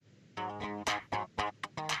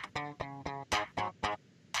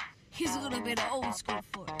Here's a little bit of old school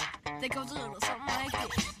for it. That goes a little something like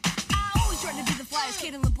this. I always tried to be the flyest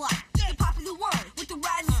kid on the block, the popular one with the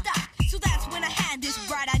rising stock. So that's when I had this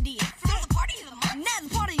bright idea. From the party of the month, now the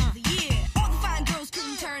party of the year. All the fine girls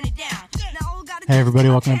couldn't turn it down. Now all we gotta do Hey everybody,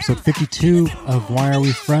 is welcome to episode 52 of Why Are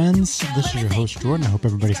We Friends? This is your host Jordan. I hope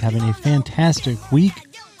everybody's having a fantastic week.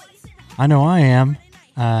 I know I am.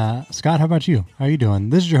 Scott, how about you? How are you doing?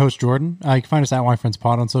 This is your host Jordan. You can find us at Why Friends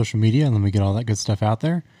Pod on social media, and let me get all that good stuff out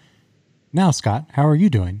there. Now, Scott, how are you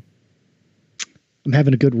doing? I'm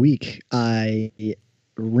having a good week. I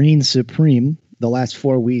reign supreme. The last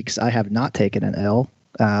 4 weeks, I have not taken an L,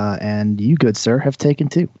 and you, good sir, have taken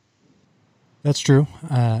 2. That's true.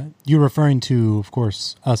 You're referring to, of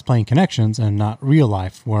course, us playing Connections and not real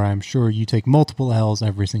life, where I'm sure you take multiple L's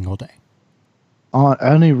every single day.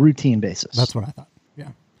 On a routine basis. That's what I thought.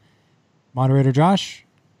 Yeah. Moderator Josh,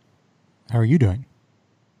 how are you doing?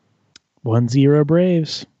 1-0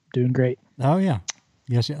 Braves. Doing great. Oh, yeah.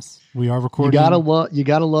 Yes. We are recording. You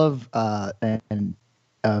gotta love a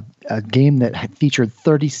game that featured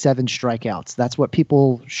 37 strikeouts. That's what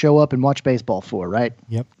people show up and watch baseball for, right?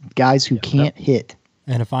 Yep. Guys who can't hit.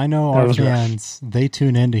 And if I know our fans, they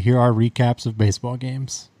tune in to hear our recaps of baseball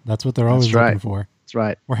games. That's what they're always looking for. That's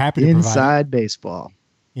right. We're happy to Inside provide baseball.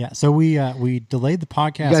 Yeah. So we delayed the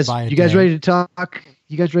podcast by a You guys day. ready to talk?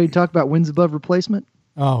 You guys ready to talk about wins above replacement?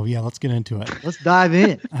 Oh yeah, let's get into it. Let's dive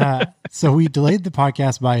in. So we delayed the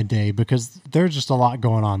podcast by a day because there's just a lot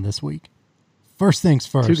going on this week. First things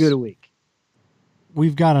first. Too good a week.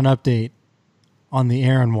 We've got an update on the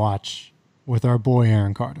Aaron Watch with our boy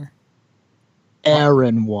Aaron Carter.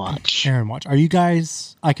 Aaron Watch. Aaron Watch. Are you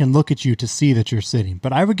guys? I can look at you to see that you're sitting,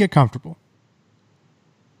 but I would get comfortable.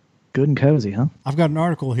 Good and cozy, huh? I've got an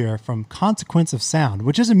article here from Consequence of Sound,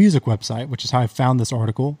 which is a music website, which is how I found this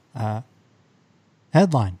article.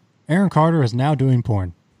 Headline: Aaron Carter is now doing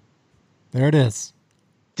porn. There it is.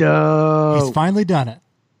 Dope. He's finally done it.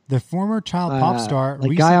 The former child pop star,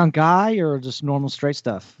 like guy on guy, or just normal straight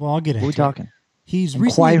stuff. Well, I'll get into What are we talking? He's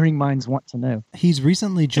Inquiring minds want to know. He's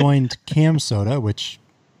recently joined Cam Soda, which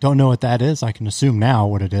don't know what that is. I can assume now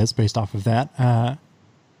what it is based off of that.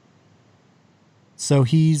 So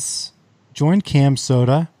he's joined Cam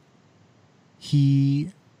Soda.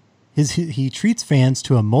 He treats fans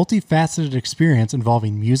to a multifaceted experience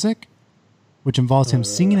involving music, which involves him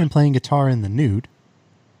singing and playing guitar in the nude,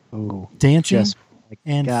 dancing,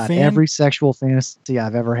 and every sexual fantasy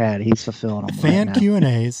I've ever had, he's fulfilling them. Fan right now.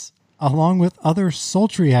 Q&As, along with other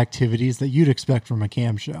sultry activities that you'd expect from a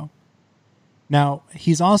Cam show. Now,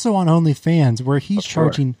 he's also on OnlyFans, where he's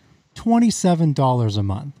charging $27 a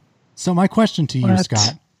month. So my question to you,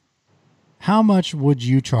 Scott, how much would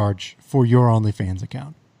you charge for your OnlyFans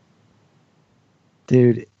account?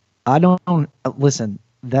 Dude, I don't listen.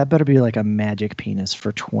 That better be like a magic penis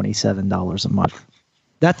for $27 a month.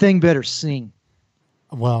 That thing better sing.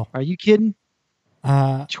 Well, are you kidding?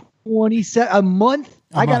 27 a month?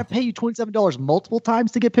 I got to pay you $27 multiple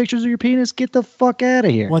times to get pictures of your penis. Get the fuck out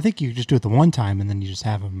of here. Well, I think you just do it the one time and then you just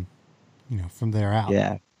have them, from there out.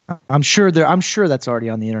 Yeah. I'm sure that's already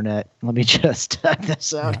on the internet. Let me just type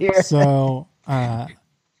this out here. So, do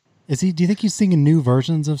you think he's singing new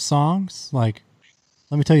versions of songs? Like,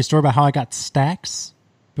 let me tell you a story about how I got stacks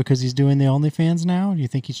because he's doing the OnlyFans now. Do you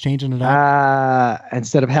think he's changing it up?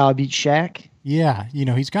 Instead of How I Beat Shaq? Yeah.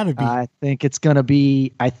 He's got to be. I think it's going to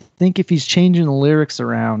be, I think if he's changing the lyrics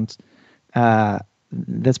around,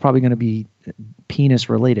 that's probably going to be penis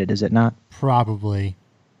related, is it not? Probably.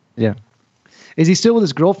 Yeah. Is he still with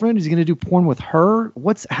his girlfriend? Is he going to do porn with her?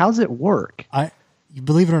 How's it work?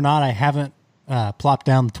 Believe it or not, I haven't plopped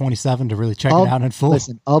down the 27 to really check it out in full.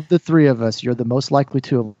 Listen, of the three of us, you're the most likely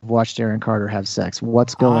to have watched Aaron Carter have sex.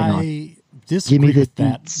 What's going on? I disagree with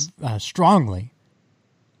that strongly.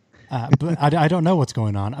 But I don't know what's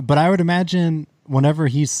going on. But I would imagine whenever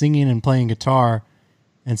he's singing and playing guitar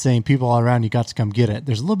and saying people all around you got to come get it,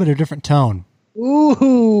 there's a little bit of a different tone. Ooh.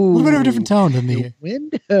 A little bit of a different tone than the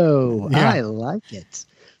window. Yeah. I like it.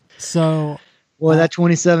 So, boy, that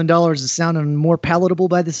 $27 is sounding more palatable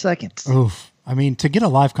by the second. Oof. I mean, to get a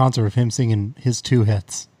live concert of him singing his 2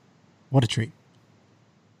 hits, what a treat.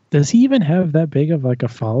 Does he even have that big of like a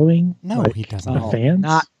following? No, he doesn't. Of fans?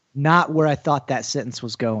 Not where I thought that sentence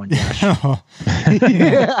was going, Josh.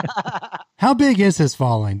 How big is his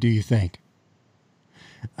following, do you think?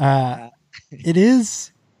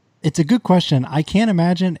 It's a good question. I can't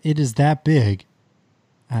imagine it is that big.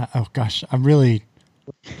 Oh gosh, I'm really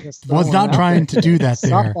was not trying to do that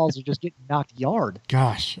there. Softballs are just getting knocked yard.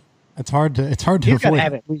 Gosh, it's hard to You've got avoid. to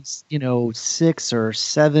have at least 6 or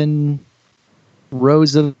 7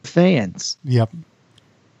 rows of fans. Yep.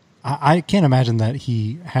 I can't imagine that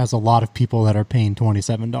he has a lot of people that are paying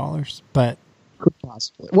 $27, but could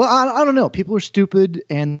possibly. Well, I don't know. People are stupid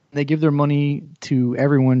and they give their money to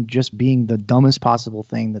everyone just being the dumbest possible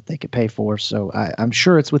thing that they could pay for. So I'm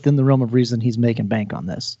sure it's within the realm of reason he's making bank on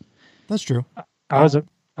this. That's true. I was about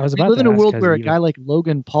We live to in a ask, world has where a he guy like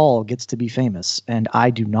Logan Paul gets to be famous, and I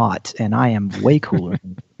do not, and I am way cooler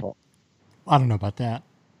than Paul. I don't know about that.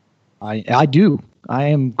 I do. I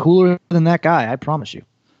am cooler than that guy. I promise you.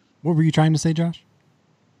 What were you trying to say, Josh?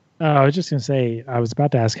 I was just going to say, I was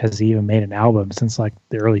about to ask, has he even made an album since like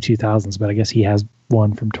the early 2000s? But I guess he has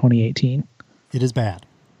one from 2018. It is bad.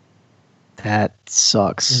 That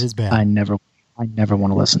sucks. It is bad. I never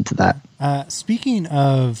want to listen to that. Speaking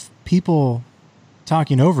of people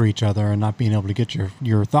talking over each other and not being able to get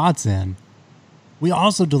your thoughts in, we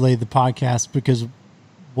also delayed the podcast because,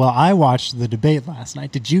 well, I watched the debate last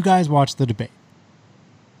night. Did you guys watch the debate?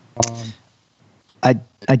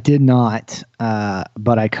 I did not,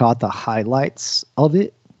 but I caught the highlights of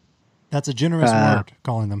it. That's a generous word,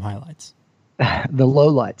 calling them highlights. The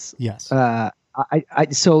lowlights. Yes.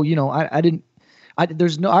 So, you know, I didn't.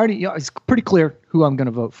 There's no. I already. You know, it's pretty clear who I'm going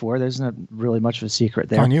to vote for. There's not really much of a secret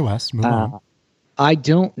there. Kanye West. Move on. I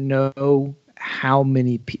don't know how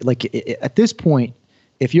many people. Like at this point,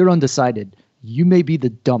 if you're undecided, you may be the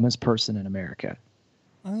dumbest person in America.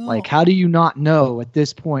 Like, how do you not know at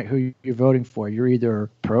this point who you're voting for? You're either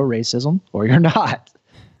pro-racism or you're not,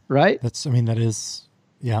 right? That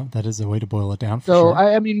is a way to boil it down. So, sure.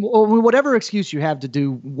 I mean, whatever excuse you have to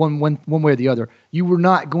do one way or the other, you were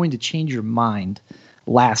not going to change your mind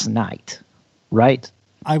last night, right?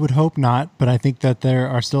 I would hope not, but I think that there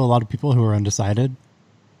are still a lot of people who are undecided.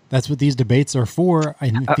 That's what these debates are for.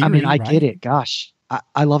 I mean, I get it. Gosh,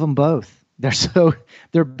 I love them both.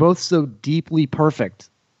 They're both so deeply perfect.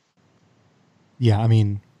 Yeah, I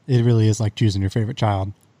mean, it really is like choosing your favorite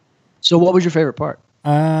child. So what was your favorite part?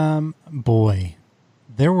 Boy,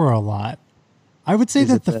 there were a lot. I would say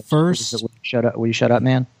that the first... Will you shut up,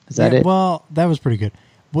 man? Is that it? Well, that was pretty good.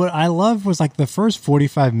 What I loved was like the first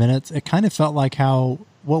 45 minutes, it kind of felt like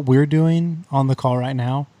what we're doing on the call right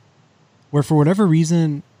now, where for whatever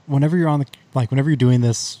reason, whenever you're doing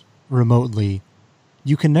this remotely,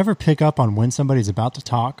 you can never pick up on when somebody's about to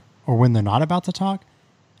talk or when they're not about to talk.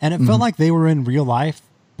 And it felt like they were in real life,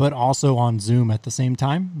 but also on Zoom at the same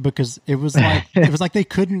time, because it was like they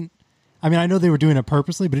couldn't. I mean, I know they were doing it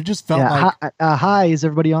purposely, but it just felt like, hi, is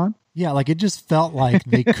everybody on? Yeah, like it just felt like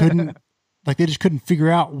they couldn't, like they just couldn't figure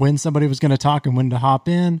out when somebody was going to talk and when to hop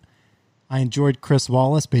in. I enjoyed Chris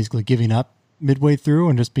Wallace basically giving up midway through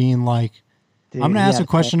and just being like, "I'm going to ask a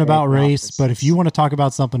question about race, but if you want to talk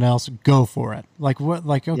about something else, go for it." Like what?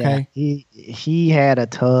 Like okay, yeah, he had a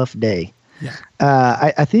tough day. Yeah.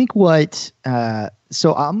 I think what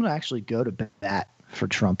so I'm going to actually go to bat for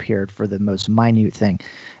Trump here for the most minute thing.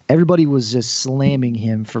 Everybody was just slamming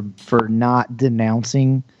him for not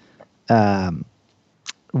denouncing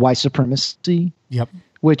white supremacy. Yep.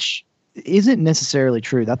 Which isn't necessarily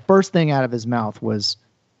true. That first thing out of his mouth was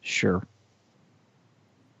sure.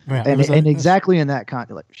 Yeah, and exactly in that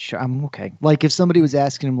context, like, sure, I'm okay. Like if somebody was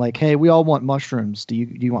asking him, like, "Hey, we all want mushrooms. Do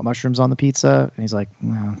you want mushrooms on the pizza?" And he's like,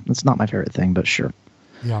 "No, it's not my favorite thing, but sure."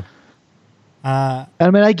 Yeah. I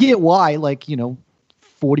mean, I get why. Like,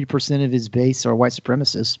 40% of his base are white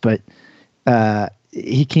supremacists, but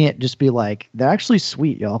he can't just be like, "They're actually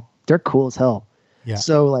sweet, y'all. They're cool as hell." Yeah.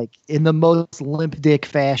 So, like, in the most limp dick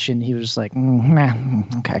fashion, he was just like,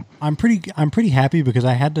 "Okay." I'm pretty happy because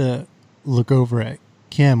I had to look over at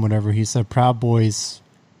Kim whenever he said Proud Boys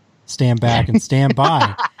stand back and stand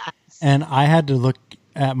by. And I had to look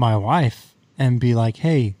at my wife and be like,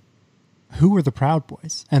 hey, who are the Proud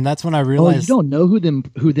Boys? And that's when I realized... Oh, you don't know who them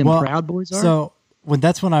Proud Boys are? So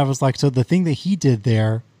that's when I was like, so the thing that he did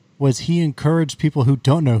there was he encouraged people who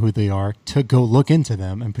don't know who they are to go look into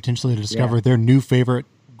them and potentially to discover their new favorite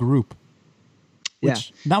group.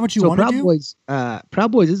 Which, not what you want to do.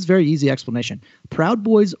 Proud Boys, this is a very easy explanation. Proud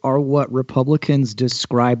Boys are what Republicans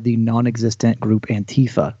describe the non-existent group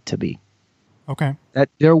Antifa to be. Okay.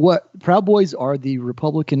 Proud Boys are the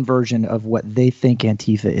Republican version of what they think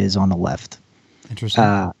Antifa is on the left.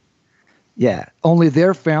 Interesting. Yeah. Only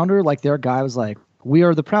their founder, like their guy, was like, "We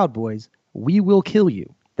are the Proud Boys. We will kill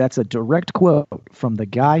you." That's a direct quote from the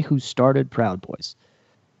guy who started Proud Boys.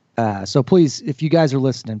 So please, if you guys are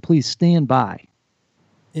listening, please stand by.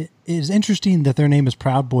 It is interesting that their name is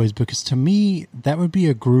Proud Boys because to me, that would be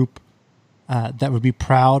a group that would be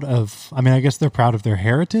proud of, I mean, I guess they're proud of their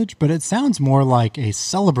heritage, but it sounds more like a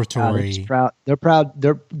celebratory. They're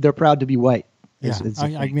proud to be white. Yeah.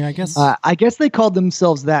 I guess. I guess they called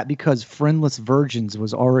themselves that because Friendless Virgins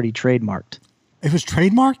was already trademarked. It was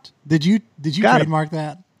trademarked? Did you trademark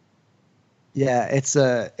that? Yeah, it's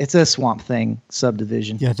a Swamp Thing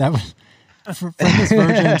subdivision. Yeah, that was Friendless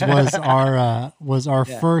Virgins was our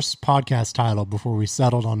first podcast title before we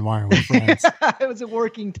settled on Wire with Friends. It was a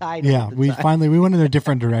working title. Yeah, we went in a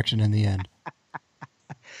different direction in the end.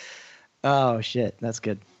 Oh shit, that's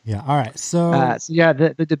good. Yeah. All right. So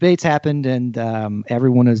the debates happened, and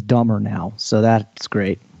everyone is dumber now. So that's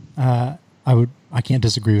great. I can't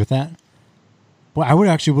disagree with that. Well, I would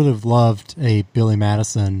have loved a Billy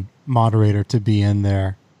Madison moderator to be in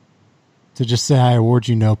there to just say, I award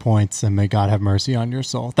you no points and may God have mercy on your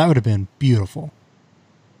soul. That would have been beautiful.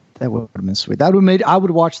 That would have been sweet. I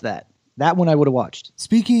would watch that. That one I would have watched.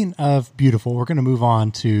 Speaking of beautiful, we're going to move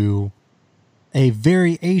on to a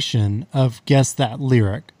variation of Guess That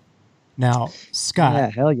Lyric. Now, Scott. Yeah,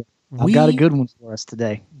 hell yeah. I've got a good one for us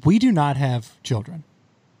today. We do not have children.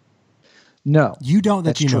 No. You don't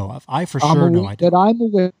that you know of. I for sure know I do. That I'm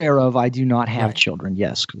aware of, I do not have children.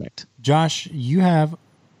 Yes, correct. Josh, you have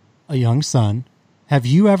a young son. Have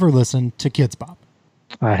you ever listened to Kids Bop?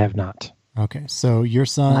 I have not. Okay, so your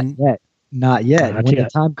son... Not yet. When the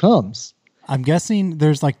time comes. I'm guessing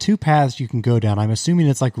there's like two paths you can go down. I'm assuming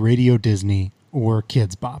it's like Radio Disney or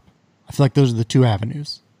Kids Bop. I feel like those are the two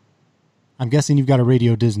avenues. I'm guessing you've got a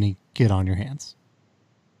Radio Disney kid on your hands.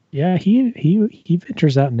 Yeah, he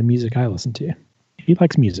ventures out into music I listen to. He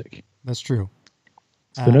likes music. That's true.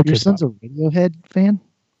 Your son's a Radiohead fan?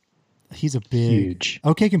 He's a big... Huge.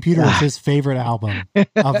 OK Computer is his favorite album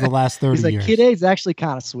of the last 30 years. Kid A's actually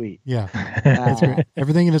kind of sweet. Yeah, that's great.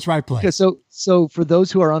 Everything in its right place. So for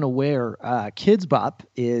those who are unaware, Kids Bop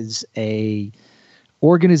is a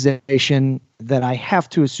organization that I have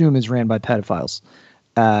to assume is ran by pedophiles.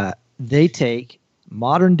 They take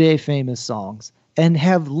modern day famous songs and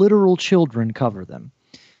have literal children cover them.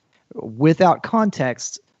 Without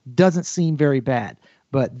context, doesn't seem very bad,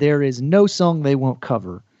 but there is no song they won't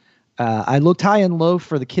cover. I looked high and low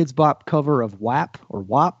for the Kids Bop cover of WAP or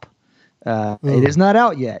WAP. It is not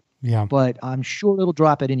out yet, but I'm sure it'll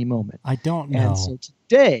drop at any moment. I don't know. And so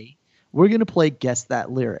today, we're going to play Guess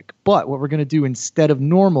That Lyric. But what we're going to do instead of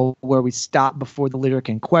normal, where we stop before the lyric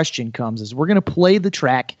in question comes, is we're going to play the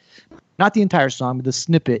track, not the entire song, but the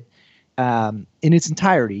snippet in its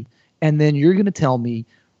entirety. And then you're going to tell me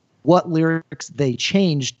what lyrics they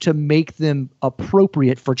changed to make them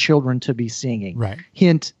appropriate for children to be singing. Right.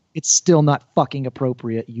 Hint, it's still not fucking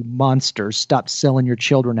appropriate, you monsters. Stop selling your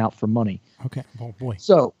children out for money. Okay. Oh, boy.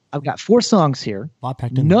 So I've got 4 songs here,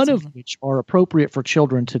 none of which are appropriate for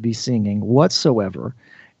children to be singing whatsoever.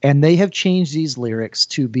 And they have changed these lyrics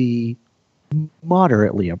to be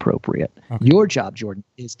moderately appropriate. Okay. Your job, Jordan,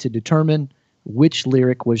 is to determine which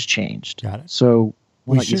lyric was changed. Got it. So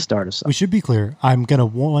why don't you start us off? We should be clear. I'm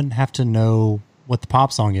going to have to know what the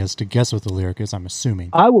pop song is to guess what the lyric is, I'm assuming.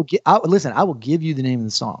 I will give you the name of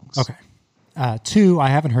the songs. Okay. 2, I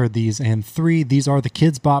haven't heard these, and 3, these are the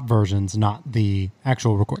Kids Bop versions, not the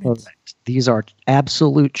actual recordings. Correct. These are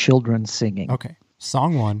absolute children singing. Okay.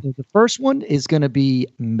 Song 1. The first one is going to be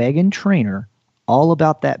Meghan Trainor, All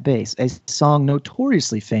About That Bass, a song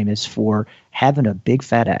notoriously famous for having a big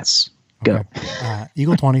fat ass. Go. Okay.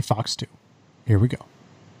 Eagle 20, Fox 2. Here we go.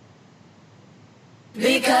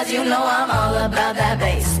 Because you know I'm all about that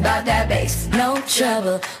bass, no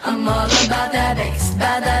trouble. I'm all about that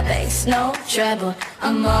bass, no trouble.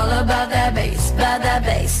 I'm all about that bass,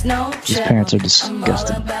 no trouble. These parents are disgusting.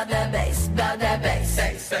 I'm all about that bass,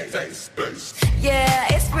 bass. Yeah,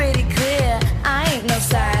 it's pretty clear. I ain't no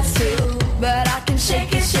size 2, but I can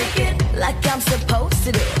shake it like I'm supposed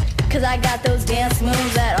to do. Cause I got those dance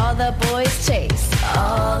moves that all the boys chase.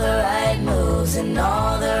 All the right moves in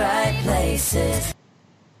all the right places.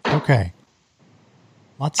 Okay.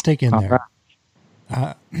 Let's take in there.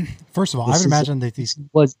 First of all, I would imagine that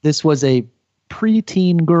this was a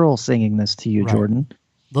preteen girl singing this to you, right. Jordan.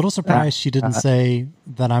 Little surprised she didn't say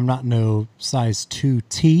that I'm not no size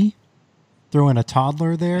 2T. Throw in a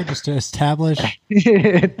toddler there just to establish.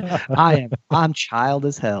 I'm child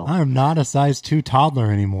as hell. I'm not a size 2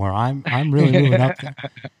 toddler anymore. I'm really moving up there.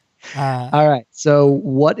 All right. So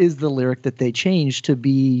what is the lyric that they changed to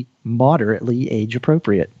be moderately age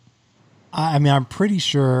appropriate? I mean, I'm pretty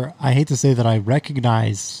sure, I hate to say that I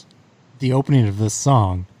recognize the opening of this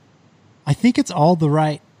song. I think it's all the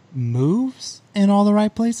right moves in all the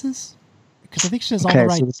right places. Because I think she has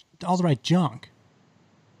all the right junk.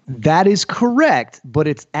 That is correct, but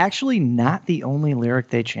it's actually not the only lyric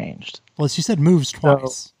they changed. Well, she said moves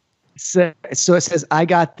twice. So it says, I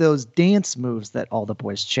got those dance moves that all the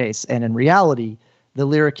boys chase. And in reality, the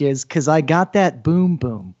lyric is, because I got that boom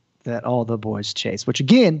boom that all the boys chase, which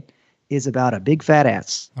again is about a big fat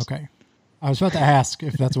ass. Okay. I was about to ask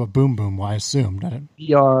if that's what Boom Boom. Well, I assumed.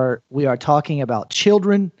 We are talking about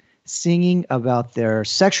children singing about their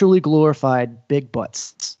sexually glorified big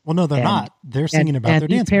butts. Well, no, they're not. They're singing about their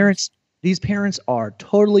dance moves. These parents are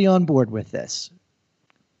totally on board with this.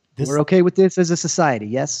 We're okay with this as a society,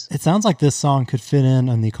 yes? It sounds like this song could fit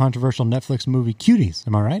in the controversial Netflix movie Cuties.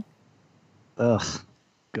 Am I right? Ugh,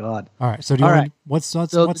 God. All right. So what song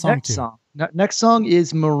two? Next song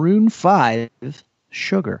is Maroon 5,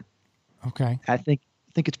 Sugar. Okay. I think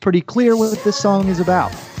it's pretty clear what this song is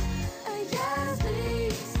about.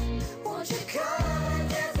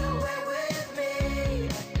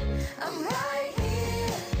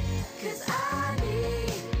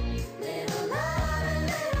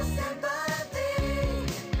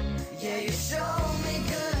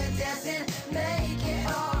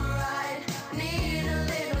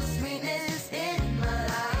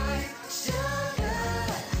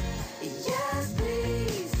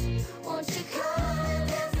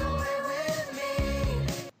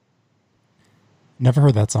 Never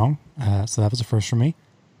heard that song, so that was a first for me.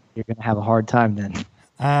 You're going to have a hard time then.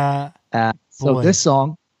 So this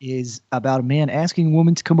song is about a man asking a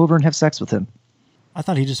woman to come over and have sex with him. I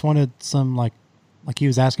thought he just wanted some, like he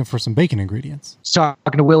was asking for some bacon ingredients. He's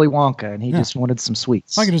talking to Willy Wonka, and he just wanted some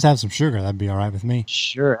sweets. If I could just have some sugar, that'd be all right with me.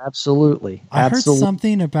 Sure, absolutely. I heard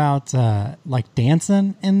something about like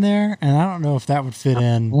dancing in there, and I don't know if that would fit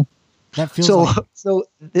in. That feels so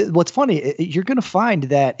what's funny, you're going to find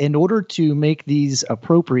that in order to make these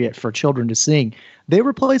appropriate for children to sing, they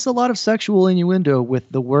replace a lot of sexual innuendo with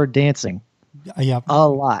the word dancing. Yeah. A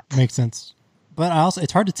lot. Makes sense. But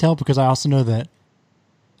it's hard to tell because I also know that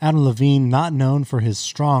Adam Levine, not known for his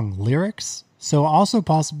strong lyrics. So also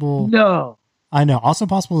possible. No. I know. Also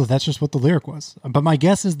possible that that's just what the lyric was. But my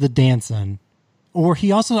guess is the dancing. Or I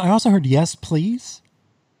also heard Yes, Please.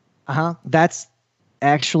 That's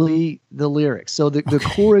actually the lyrics. So the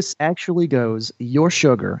chorus actually goes, your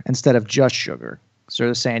sugar instead of just sugar. So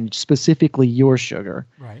they're saying specifically your sugar.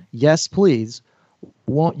 Right. Yes, please.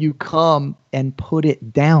 Won't you come and put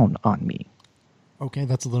it down on me? Okay,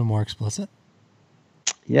 that's a little more explicit.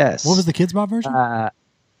 Yes. What was the Kidz Bop version?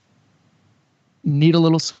 Need a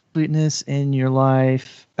little sweetness in your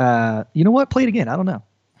life. You know what? Play it again. I don't know.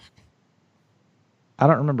 I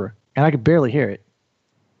don't remember. And I could barely hear it.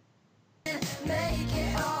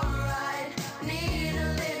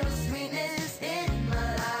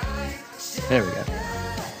 There we go.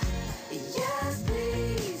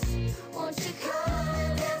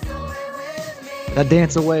 That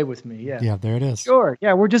dance away with me, yeah. Yeah, there it is. Sure,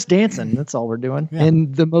 yeah, we're just dancing. That's all we're doing,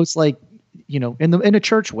 in the most in a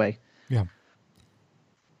church way. Yeah.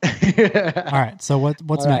 All right. So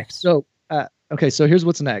what's next? So so here's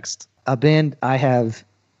what's next. A band I have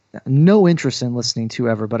no interest in listening to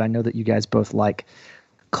ever, but I know that you guys both like.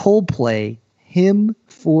 Coldplay, Hymn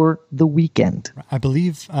for the Weekend. I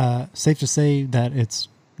believe safe to say that it's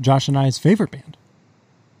Josh and I's favorite band.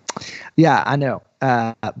 Yeah, I know.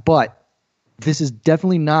 But this is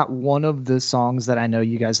definitely not one of the songs that I know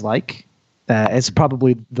you guys like. It's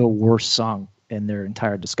probably the worst song in their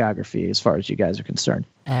entire discography as far as you guys are concerned.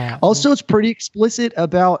 Also, it's pretty explicit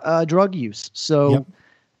about drug use. So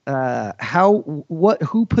who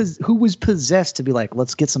was possessed to be like,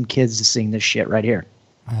 let's get some kids to sing this shit right here?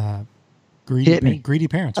 Greedy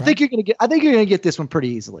parents. Right? I think you're gonna get this one pretty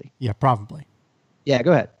easily. Yeah, probably. Yeah,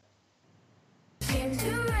 go ahead.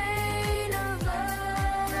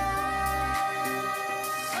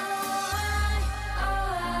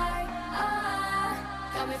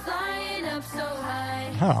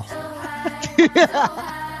 Oh.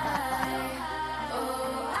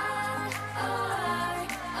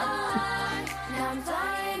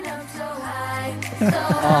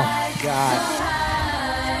 Oh God.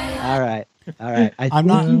 All right. I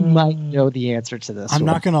think you might know the answer to this. I'm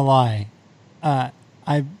not gonna lie. I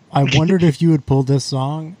wondered if you had pulled this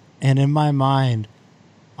song, and in my mind,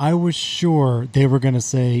 I was sure they were gonna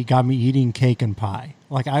say "Got me eating cake and pie."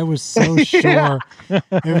 Like I was so sure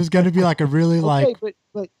it was gonna be like a really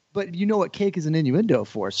But you know what cake is an innuendo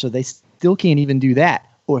for, so they still can't even do that,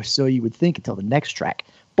 or so you would think until the next track.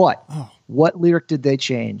 But what lyric did they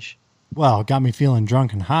change? Well, got me feeling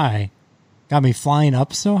drunk and high. Got me flying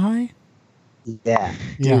up so high? Yeah.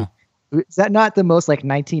 Yeah. Dude, is that not the most like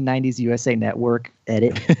 1990s USA Network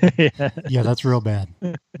edit? Yeah, that's real bad.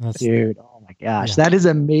 Dude, oh my gosh. Yeah. That is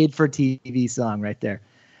a made-for-TV song right there.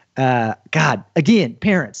 God, again,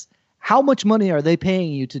 parents, how much money are they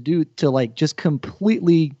paying you to like just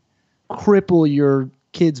completely cripple your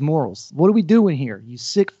kids' morals? What are we doing here? You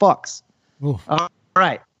sick fucks. Oof. All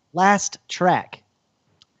right. Last track.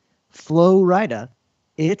 Flo Rida,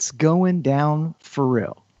 It's Going Down for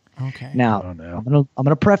Real. Okay. Now, Oh, no. I'm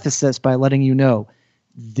gonna preface this by letting you know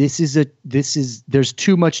there's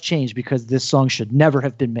too much change because this song should never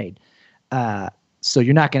have been made. So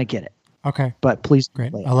you're not gonna get it. Okay. But please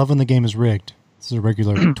Great. play it. I love when the game is rigged. This is a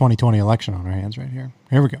regular 2020 election on our hands right here.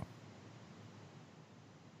 Here we go.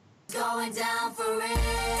 Going down for real.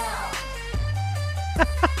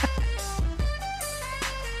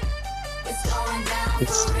 It's going down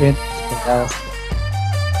It's for real. fantastic.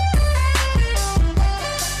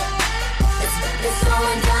 It's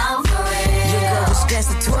going down for real. Your girl just dance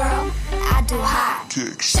the twirl. I do high.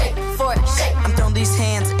 Kick. Shake for it, shake. I'm throwing these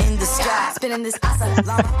hands in the sky. Spinning this awesome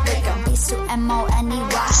long make 'em beats to M-O-N-E-Y.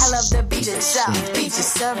 I love the beaches, south beaches,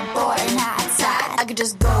 surfboard and outside. I could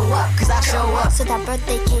just go up, cause I show up. So that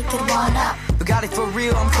birthday cake could one up. Got it for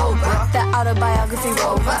real, I'm Cobra. That autobiography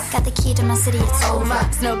rover. Got the key to my city, it's over.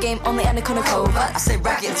 It's no game, only in the Cova. I say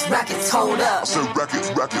rackets, rackets, hold up. I said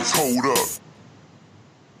rackets, hold up.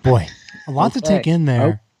 Boy, a lot to Okay. take in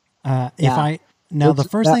there. If Yeah. I now the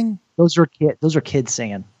first thing, Those are kids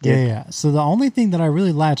singing. yeah. So the only thing that I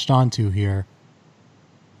really latched onto here,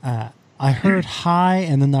 I heard high,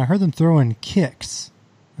 and then I heard them throwing kicks,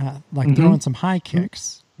 throwing some high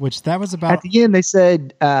kicks, which that was about. At the end, they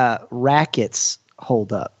said rackets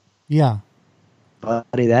hold up. Yeah.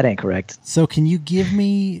 Buddy, that ain't correct. So can you give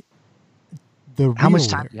me the How real much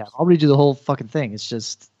time do you have? I'll read you the whole fucking thing. It's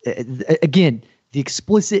just, again, the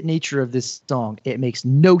explicit nature of this song. It makes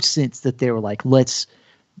no sense that they were like, let's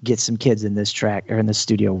get some kids in this track or in the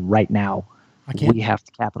studio right now. I can't- We have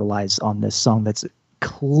to capitalize on this song that's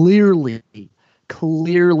clearly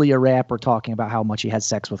a rapper talking about how much he has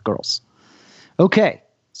sex with girls. Okay,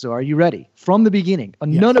 so are you ready? From the beginning,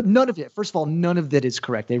 none of it. First of all, none of that is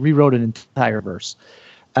correct. They rewrote an entire verse.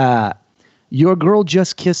 Your girl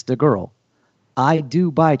just kissed a girl. I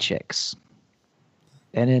do buy chicks.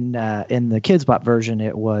 And in the Kids Bop version,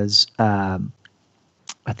 it was I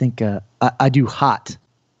think I do hot,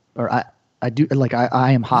 or I do like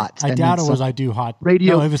I am hot. I And doubt then it was some I do hot.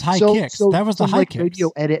 radio. No, it was high kicks. That was the some, high like, kicks.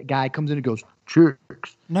 radio edit guy comes in and goes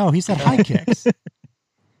chicks. No, he said high kicks.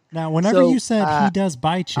 Now, whenever So, you said he does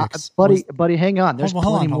buy chicks, buddy, hang on. There's hold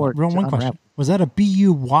on, plenty hold more. on. Real to one unwrap. question: was that a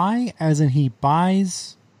B-U-Y, as in he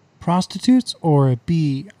buys prostitutes, or a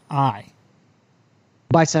B-I?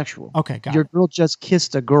 Bisexual. Okay, got Your it. girl just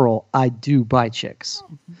kissed a girl. I do buy chicks.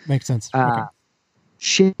 Makes sense. Okay.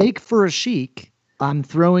 Shake for a chic. I'm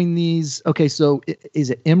throwing these. Okay, so is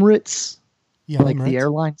it Emirates? Yeah, Like Emirates. the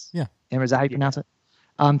airlines? Yeah. Emirates, is that how you pronounce it?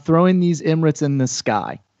 I'm throwing these Emirates in the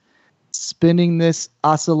sky. Spinning this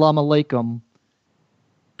Assalamu Alaikum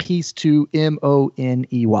piece to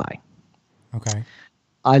Money. Okay.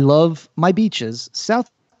 I love my beaches,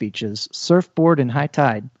 South beaches, surfboard and high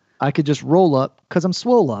tide. I could just roll up because I'm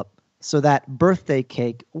swole up. So that birthday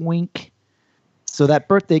cake, wink. So that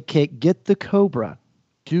birthday cake, get the Cobra.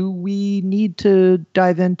 Do we need to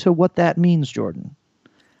dive into what that means, Jordan?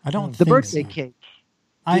 I don't. The think birthday so. cake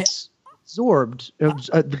I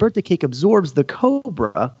the birthday cake absorbs the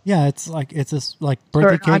Cobra. yeah, it's this like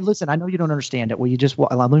birthday Sir, cake. listen, I know you don't understand it. Will you just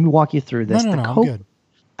let me walk you through this? No, The I'm Cobra, good.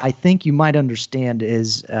 I think you might understand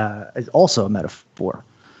is also a metaphor.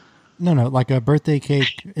 No, like a birthday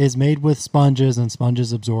cake is made with sponges, and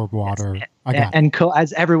sponges absorb water. I got it. And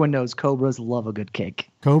as everyone knows, Cobras love a good cake.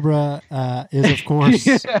 Cobra is of course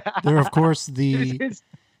they're of course the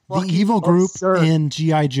evil group absurd. in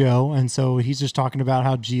G.I. Joe, and so he's just talking about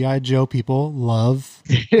how G.I. Joe people love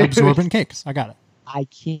absorbent cakes. I got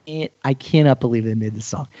it. I cannot believe they made this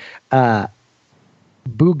song.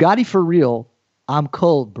 Bugatti for real. I'm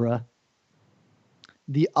cold, bruh.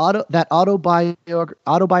 That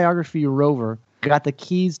autobiography rover got the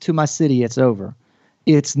keys to my city. It's over.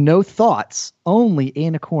 It's no thoughts, only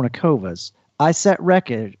Anna Kournikovas. I set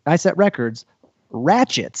records.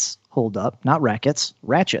 Ratchets hold up, not rackets.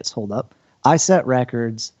 Ratchets hold up. I set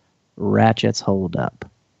records. Ratchets hold up.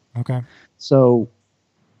 Okay. So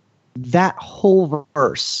that whole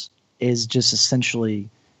verse is just essentially,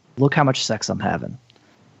 look how much sex I'm having.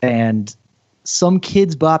 And some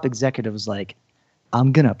Kids Bop executive was like,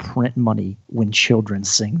 I'm going to print money when children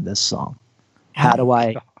sing this song.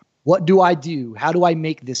 What do I do? How do I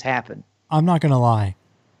make this happen? I'm not gonna lie.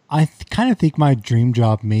 I kind of think my dream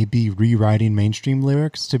job may be rewriting mainstream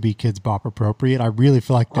lyrics to be Kids Bop appropriate. I really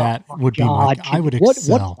feel like that would be my. I would excel. What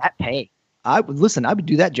does that pay? I would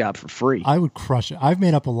do that job for free. I would crush it. I've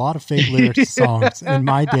made up a lot of fake lyrics to songs in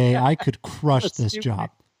my day. I could crush this job.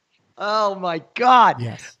 Oh my God.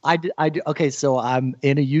 Yes. I do. Okay. So I'm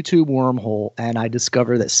in a YouTube wormhole and I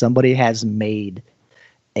discover that somebody has made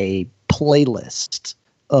a playlist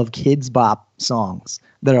of Kids Bop songs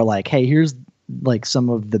that are like, hey, here's like some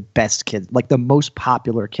of the best kids, like the most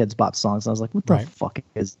popular Kids Bop songs. And I was like, what the Right. fuck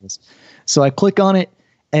is this? So I click on it,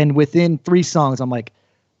 and within 3 songs, I'm like,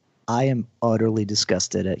 I am utterly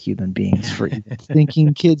disgusted at human beings for even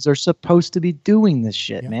thinking kids are supposed to be doing this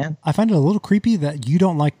shit, Yeah. man. I find it a little creepy that you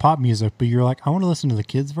don't like pop music, but you're like, I want to listen to the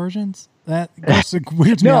kids' versions. That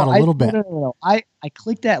weirds me out a little bit. No. I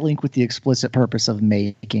clicked that link with the explicit purpose of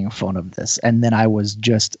making fun of this, and then I was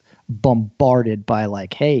just bombarded by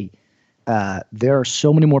like, hey, there are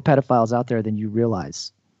so many more pedophiles out there than you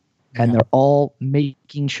realize, and Yeah. they're all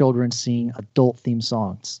making children sing adult theme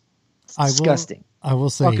songs. It's disgusting. I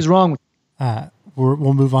will say, What the fuck is wrong with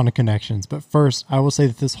we'll move on to connections. But first, I will say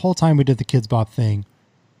that this whole time we did the Kids Bop thing,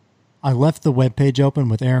 I left the webpage open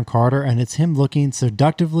with Aaron Carter, and it's him looking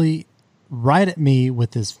seductively right at me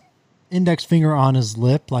with his index finger on his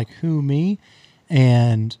lip, like, who, me?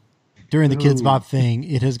 And during the Kids Bop thing,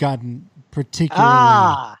 it has gotten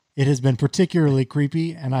particularly, it has been particularly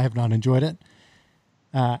creepy, and I have not enjoyed it.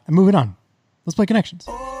 And moving on. Let's play connections.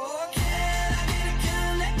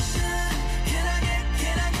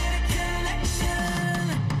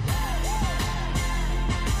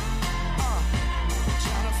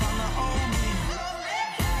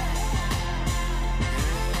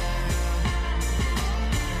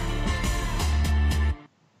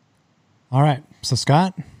 All right. So,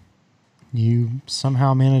 Scott, you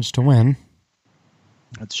somehow managed to win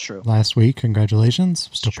That's true. last week. Congratulations.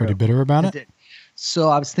 Still pretty bitter about it. So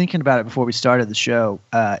I was thinking about it before we started the show.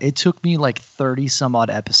 It took me like 30 some odd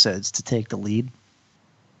episodes to take the lead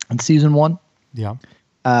in season 1, Yeah.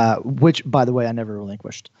 which, by the way, I never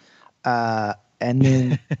relinquished. And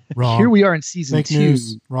then Wrong. here we are in season Fake 2.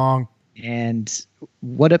 news. Wrong. And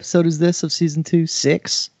what episode is this of season 2?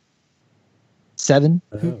 6? 7?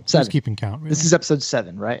 Who's 7. keeping count? Really? This is episode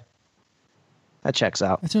 7, right? That checks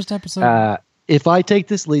out. It's just episode. If I take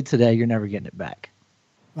this lead today, you're never getting it back.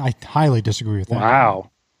 I highly disagree with that. Wow.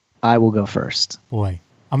 I will go first. Boy,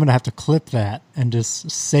 I'm going to have to clip that and just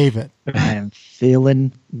save it. I am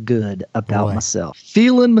feeling good about Boy. myself.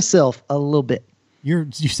 Feeling myself a little bit. You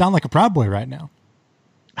sound like a Proud Boy right now.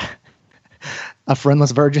 A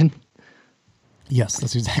friendless virgin. Yes,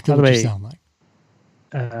 that's exactly By the what you way, sound like.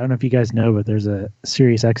 I don't know if you guys know, but there's a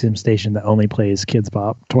Sirius XM station that only plays Kids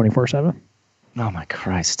Bop 24/7. Oh my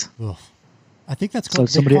Christ! Ugh. I think that's So called,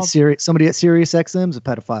 somebody at Sirius XM is a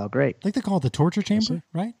pedophile. Great. I think they call it the torture chamber,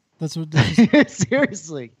 right? That's what this is.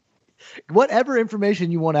 Seriously. Whatever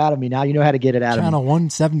information you want out of me, now you know how to get it out of me. Channel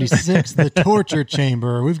 176, the torture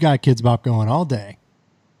chamber. We've got Kids Bop going all day.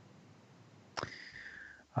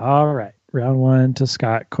 All right. Round 1 to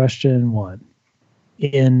Scott. Question 1.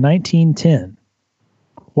 In 1910,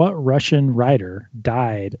 what Russian writer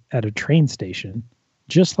died at a train station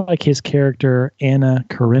just like his character Anna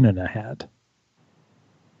Karenina had?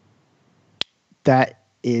 That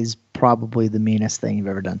is probably the meanest thing you've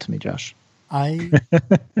ever done to me, Josh.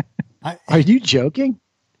 Are you joking?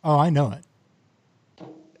 Oh, I know it.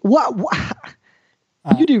 What?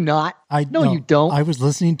 You do not. No, you don't. I was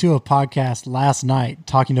listening to a podcast last night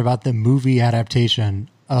talking about the movie adaptation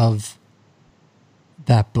of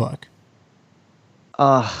that book.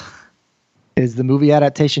 Is the movie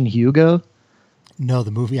adaptation Hugo? No, the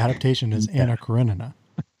movie adaptation is Anna Karenina.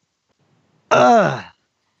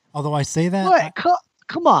 Although I say that, What?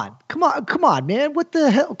 Come on, man. What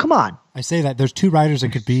the hell? Come on. I say that there's 2 writers it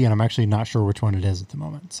could be, and I'm actually not sure which one it is at the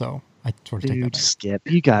moment. So I sort of take that Dude, back.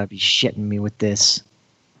 Skip, you gotta be shitting me with this.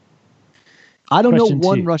 I don't Question know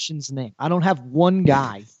one 2. Russian's name. I don't have one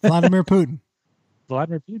guy. Vladimir Putin,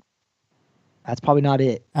 Vladimir Putin? That's probably not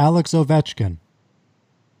it. Alex Ovechkin.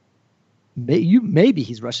 Maybe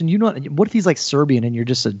he's Russian. You know what if he's like Serbian and you're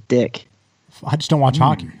just a dick? I just don't watch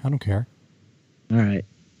hockey. I don't care. All right.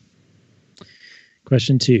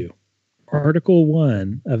 Question 2. Article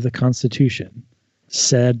 1 of the Constitution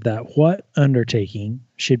said that what undertaking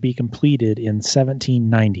should be completed in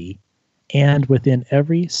 1790 and within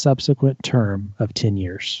every subsequent term of 10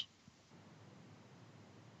 years?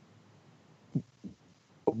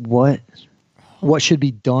 What should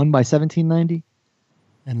be done by 1790?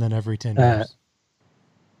 And then every 10 years.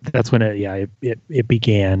 That's when it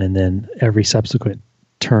began, and then every subsequent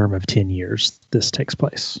term of 10 years, this takes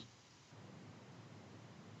place.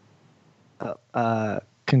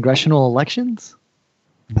 Congressional elections?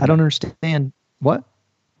 I don't understand. What?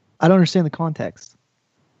 I don't understand the context.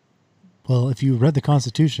 Well, if you read the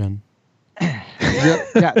Constitution,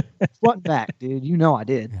 Yeah, front and back, dude. You know I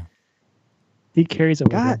did. Yeah. He carries it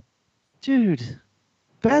with God, him. dude.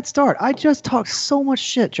 Bad start. I just talked so much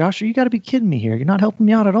shit, Joshua. You got to be kidding me here. You're not helping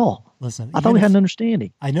me out at all. Listen, I thought we had an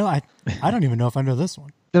understanding. I know. I don't even know if I know this one.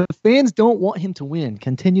 The fans don't want him to win.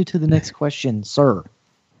 Continue to the next question, sir.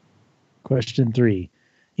 Question 3.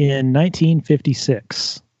 In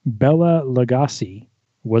 1956, Bela Lugosi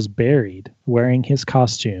was buried wearing his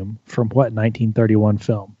costume from what 1931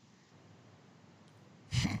 film?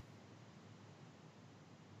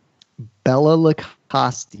 Bela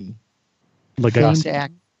Lugosi. Lugosi.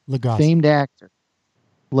 Famed actor.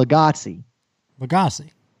 Lugosi. Lugosi.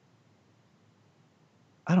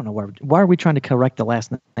 I don't know why are we trying to correct the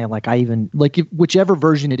last name? Like whichever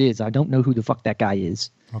version it is, I don't know who the fuck that guy is.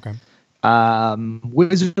 Okay.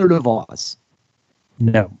 Wizard of Oz.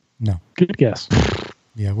 No. Good guess.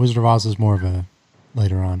 Yeah, Wizard of Oz is more of a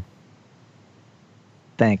later on.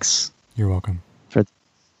 Thanks. You're welcome.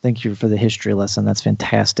 Thank you for the history lesson. That's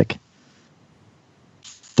fantastic.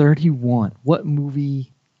 31. What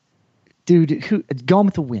movie? Dude, Gone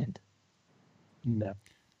with the Wind. No.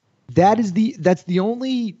 That's the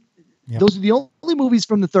only. Yep. Those are the only movies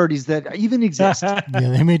from the 30s that even exist. Yeah,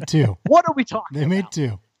 they made 2. What are we talking They made about?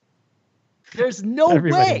 2. There's no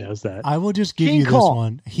Everybody way. knows that. I will just give King you this Kong.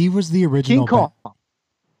 one. He was the original. King Kong.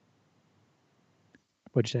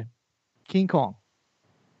 What'd you say? King Kong.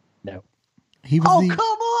 No. He was Oh, the, come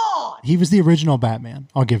on! He was the original Batman.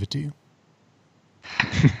 I'll give it to you.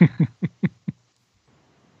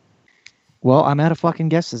 Well, I'm out of fucking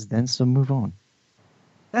guesses then, so move on.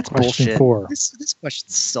 That's Question bullshit. 4. This question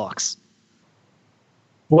sucks.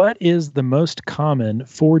 What is the most common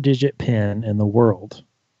 4-digit PIN in the world,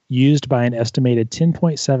 used by an estimated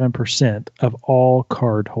 10.7% of all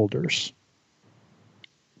card holders?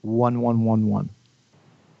 1111.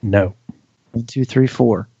 No. 1, 2, 3,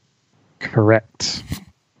 4. Correct.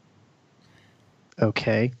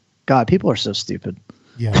 Okay. God, people are so stupid.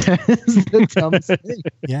 Yeah. This is the dumbest thing.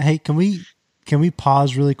 Yeah. Hey, can we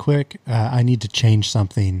pause really quick? I need to change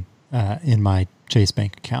something in my Chase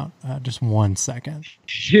Bank account. Just 1 second.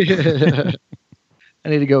 I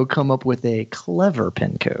need to go come up with a clever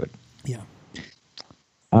PIN code. Yeah.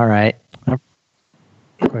 All right.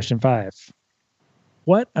 Question 5.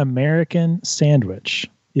 What American sandwich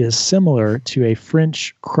is similar to a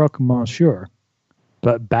French croque monsieur,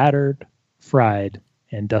 but battered, fried,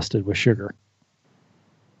 and dusted with sugar?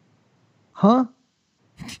 Huh?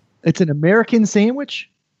 It's an American sandwich?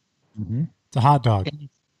 Mm-hmm. It's a hot dog.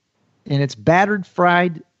 And it's battered,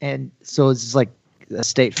 fried, and so it's like a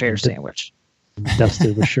state fair sandwich.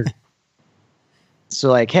 Dusted with sugar. So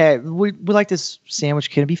like, hey, we like this sandwich.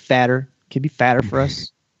 Can it be fatter? Can it be fatter for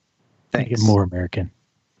us? Make Thanks. it more American.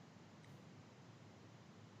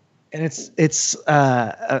 And it's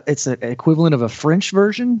an equivalent of a French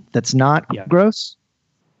version that's not Yeah. gross.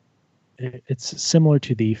 It's similar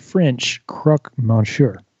to the French croque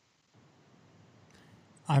monsieur.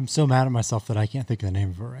 I'm so mad at myself that I can't think of the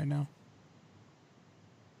name of it right now.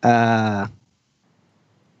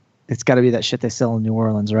 It's got to be that shit they sell in New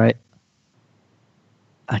Orleans, right?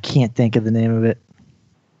 I can't think of the name of it.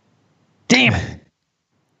 Damn it!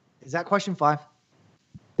 Is that question 5?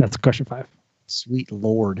 That's question 5. Sweet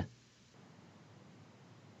Lord.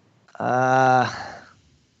 Damn,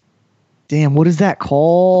 what is that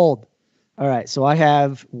called? All right, so I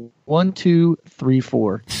have 1, 2, 3,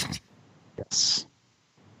 4. Yes.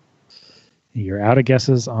 You're out of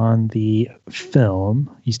guesses on the film.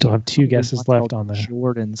 You still have 2 guesses left on the...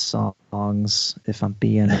 Jordan songs, if I'm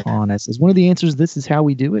being honest. Is one of the answers, this is how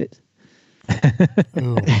we do it?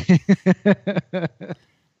 Ooh.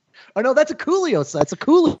 Oh, no, that's a Coolio song. That's a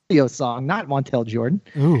Coolio song, not Montel Jordan.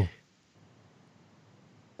 Ooh.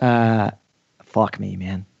 Fuck me,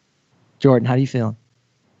 man. Jordan, how do you feeling?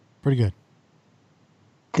 Pretty good.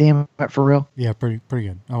 Damn it, for real? Yeah, pretty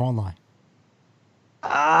good. I won't lie.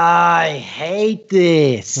 I hate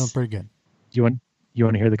this. Feeling pretty good. You want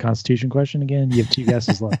to hear the Constitution question again? You have 2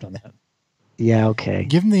 guesses left on that. Yeah, okay.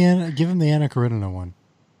 Give him the Anna Karenina one.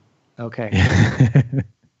 Okay.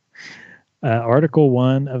 Article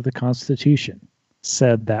 1 of the Constitution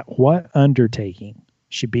said that what undertaking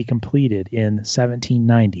should be completed in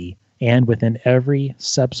 1790 and within every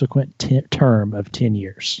subsequent term of 10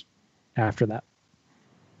 years after that?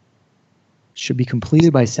 Should be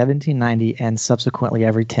completed by 1790 and subsequently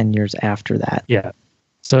every 10 years after that. Yeah.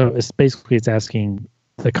 So it's asking,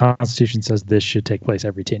 the Constitution says this should take place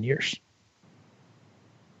every 10 years.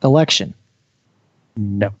 Election.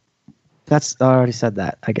 No. I already said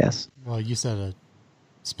that, I guess. Well, you said a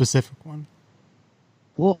specific one.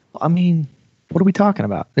 Well, I mean, what are we talking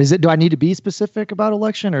about? Do I need to be specific about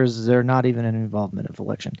election, or is there not even an involvement of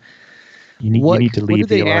election? You need to leave the What are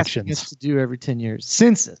they asking elections. us to do every 10 years?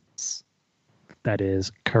 Census. That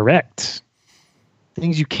is correct.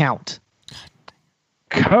 Things you count.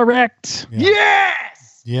 Correct. Yeah.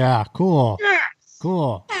 Yes. Yeah, cool. Yes.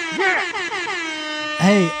 Cool.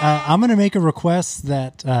 Hey, I'm going to make a request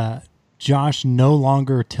that Josh no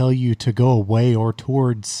longer tell you to go away or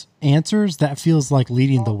towards answers. That feels like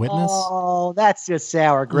leading the witness. Oh, that's just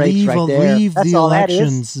sour grapes Leave, right there. leave That's the all that is.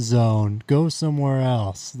 elections zone. Go somewhere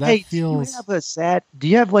else. That Hey, feels. do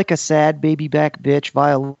you have like a sad baby back bitch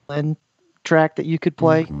violin track that you could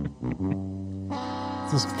play?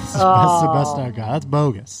 This is the best I got. That's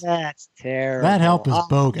bogus. That's terrible. That help is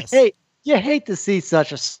bogus. Hey, you hate to see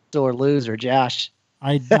such a sore loser, Josh.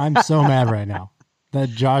 I'm so mad right now that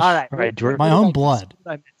Josh. All right, Jordan. My own blood.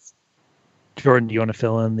 Jordan, do you want to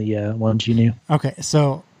fill in the ones you knew? Okay,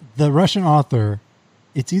 so the Russian author,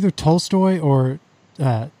 it's either Tolstoy or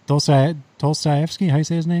Dostoevsky. How do you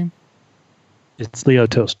say his name? It's Leo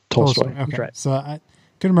Tolstoy. Okay, Right. so I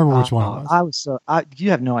couldn't remember which one it was. You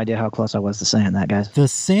have no idea how close I was to saying that, guys. The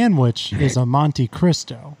sandwich is a Monte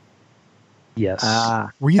Cristo. Yes.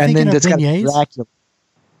 Were you thinking of it's got beignets? Dracula.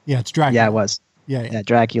 Yeah, it's Dracula. Yeah, it was. Yeah.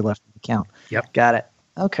 Dracula from the Count. Yep. Got it.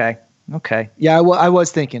 Okay. Yeah, I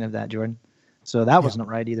was thinking of that, Jordan. So that wasn't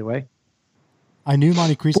right either way. I knew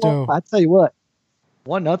Monte Cristo. Well, I tell you what,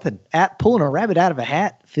 1-0. At pulling a rabbit out of a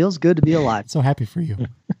hat feels good to be alive. So happy for you.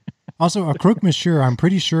 Also, a croque monsieur, I'm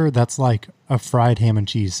pretty sure that's like a fried ham and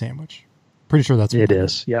cheese sandwich. Pretty sure that's what It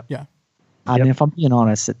is. Yep. Yeah. I mean, if I'm being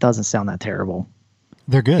honest, it doesn't sound that terrible.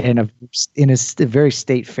 They're good. In a very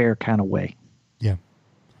state fair kind of way. Yeah.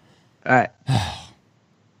 All right.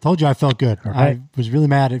 Told you I felt good. All right. I was really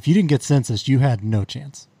mad. If you didn't get census, you had no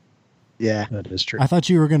chance. Yeah. That is true. I thought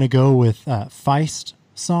you were going to go with Feist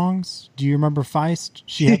songs. Do you remember Feist?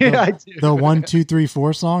 She had I do. the 1, 2, 3,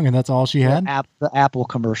 4 song, and that's all she had. The Apple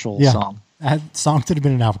commercial Yeah. song. Songs that have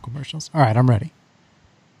been in Apple commercials. All right, I'm ready.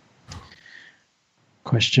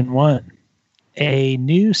 Question 1. A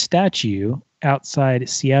new statue outside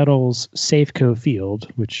Seattle's Safeco Field,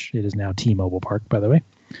 which it is now T-Mobile Park, by the way,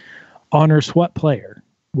 honors what player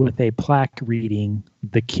with a plaque reading,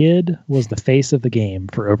 "The kid was the face of the game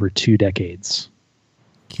for over 2 decades"?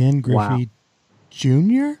 Ken Griffey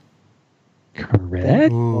Jr.?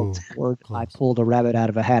 Correct. Ooh, I pulled a rabbit out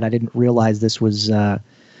of a hat. I didn't realize this was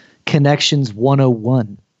Connections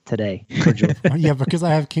 101 today. For Joe. yeah, because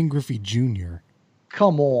I have Ken Griffey Jr.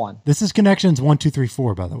 Come on. This is Connections 1, 2, 3,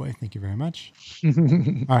 4, by the way. Thank you very much.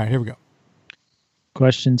 All right, here we go.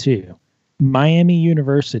 Question 2. Miami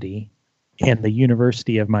University and the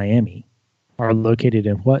University of Miami are located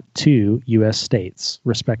in what 2 U.S. states,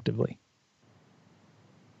 respectively?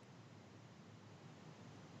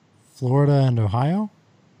 Florida and Ohio?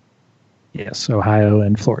 Yes, Ohio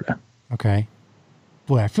and Florida. Okay.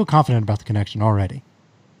 Boy, I feel confident about the connection already.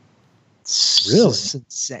 Really? This is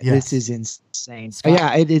insane. Yes. This is insane. Scott.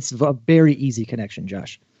 Yeah, it's a very easy connection,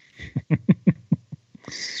 Josh.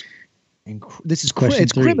 This is Question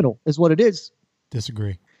it's 3. criminal, is what it is.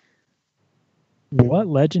 Disagree. What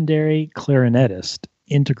legendary clarinetist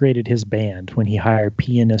integrated his band when he hired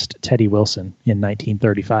pianist Teddy Wilson in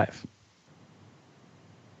 1935?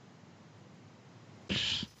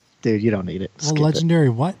 Dude, you don't need it. Well, Skip it. legendary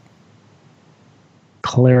what?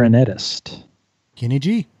 Clarinetist. Kenny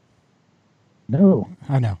G. No.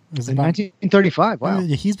 I know. It's In about- 1935. Wow.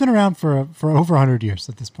 He's been around for over 100 years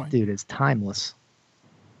at this point. Dude, it's timeless.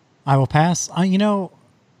 I will pass.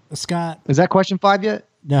 Scott. Is that question 5 yet?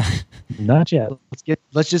 No. Not yet.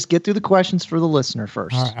 Let's just get through the questions for the listener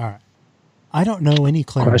first. All right. I don't know any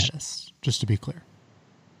clarinetists, just to be clear.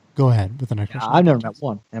 Go ahead with the next question. I've never met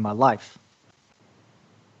one in my life.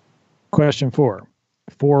 Question 4.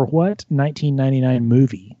 For what 1999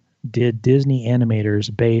 movie did Disney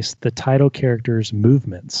animators base the title character's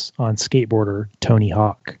movements on skateboarder Tony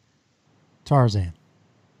Hawk? Tarzan.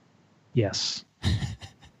 Yes.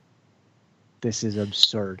 This is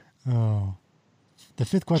absurd. Oh. The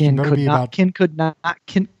fifth question better be about... Ken could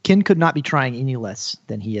not be trying any less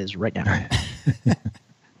than he is right now.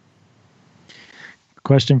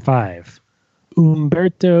 Question 5.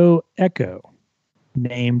 Umberto Eco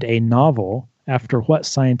named a novel after what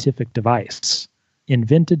scientific device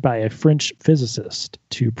invented by a French physicist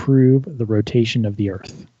to prove the rotation of the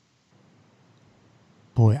Earth?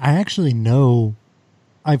 Boy, I actually know...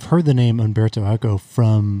 I've heard the name Umberto Eco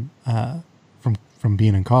from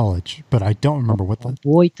being in college, but I don't remember what the...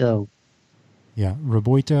 Boito. Yeah,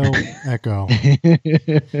 Roboito Eco.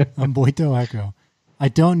 Umberto Eco. I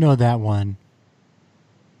don't know that one.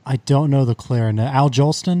 I don't know the clarinet. Al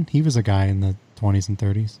Jolson, he was a guy in the 20s and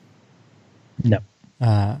 30s. No.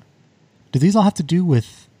 Do these all have to do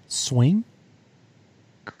with swing?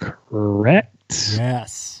 Correct.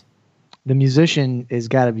 Yes. The musician is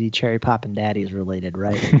got to be Cherry Poppin' Daddies related,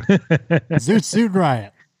 right? Zoot Suit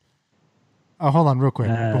Riot. Oh, hold on real quick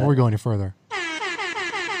before we go any further.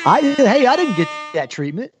 I didn't get that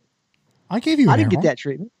treatment. I gave you an I didn't air get horn. that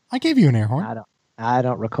treatment. I gave you an air horn. I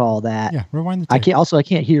don't recall that. Yeah, rewind the tape. I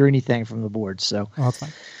can't hear anything from the board. So, Oh, that's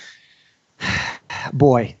fine.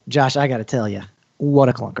 boy, Josh, I got to tell you, what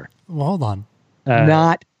a clunker. Well, hold on.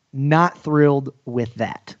 Not thrilled with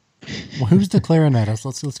that. Well, who's the clarinetist?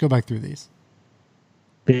 Let's go back through these.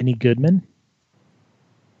 Benny Goodman.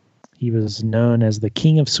 He was known as the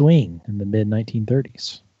King of Swing in the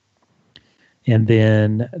mid-1930s. And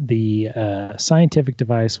then the scientific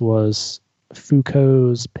device was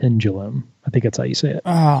Foucault's pendulum. I think that's how you say it.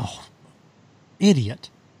 Oh, idiot.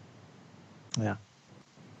 Yeah.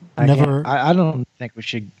 I don't think we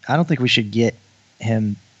should get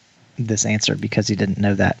him this answer because he didn't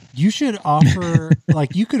know that. You should offer,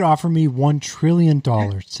 you could offer me $1 trillion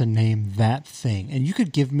to name that thing, and you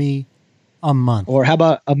could give me a month. Or how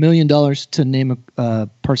about $1 million to name a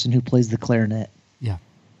person who plays the clarinet? Yeah.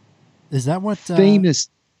 Is that what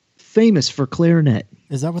famous for clarinet?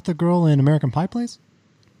 Is that what the girl in American Pie plays?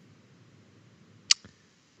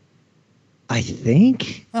 I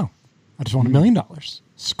think. Oh, I just want $1 million.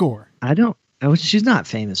 Score. I don't. She's not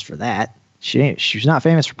famous for that. She's not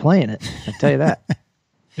famous for playing it. I tell you that.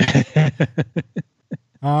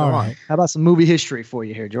 All right. How about some movie history for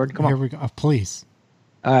you here, Jordan? Come on. Here we go. Please.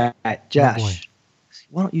 All right, Josh.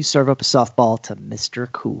 Why don't you serve up a softball to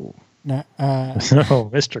Mr. Cool? No,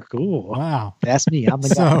 Mr. Cool. Wow. That's me. I'm the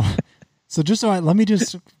guy. So just let me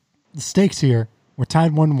just the stakes here. We're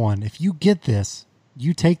tied 1-1. If you get this,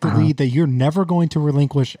 you take the lead that you're never going to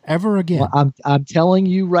relinquish ever again. Well, I'm telling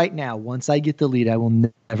you right now. Once I get the lead, I will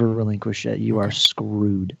never relinquish it. You are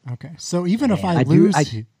screwed. Okay. So even if I lose,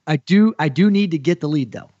 I do need to get the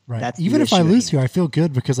lead though. Right. That's even if I lose here, I feel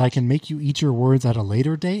good because I can make you eat your words at a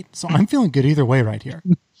later date. So I'm feeling good either way right here.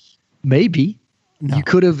 Maybe. No. You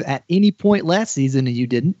could have at any point last season and you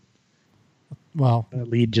didn't. Well, the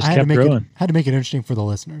lead just kept growing. Had to make it interesting for the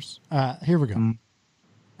listeners. Here we go.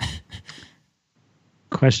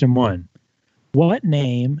 Question 1. What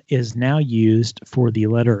name is now used for the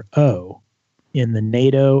letter O in the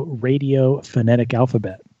NATO radio phonetic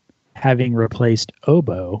alphabet, having replaced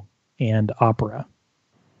oboe and opera?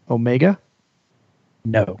 Omega?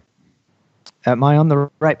 No. Am I on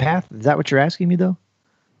the right path? Is that what you're asking me though?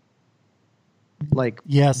 Like,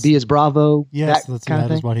 yes. B is Bravo. Yes,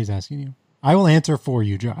 that is what he's asking you. I will answer for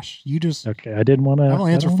you, Josh. You just okay. I didn't want to. I will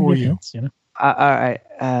answer for you. Hints, you know? All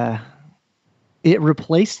right. It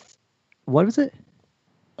replaced. What was it?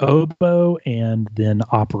 Oboe and then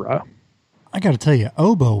opera. I got to tell you,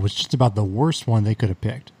 oboe was just about the worst one they could have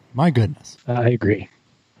picked. My goodness. I agree.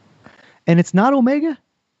 And it's not Omega?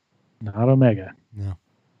 Not Omega. No.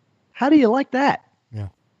 How do you like that? Yeah.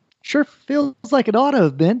 Sure feels like it ought to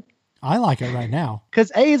have been. I like it right now.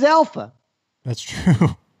 Because A is Alpha. That's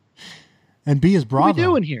true. And B is Bravo. What are we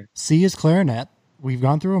doing here? C is clarinet. We've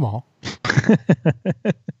gone through them all.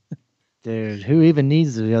 Dude, who even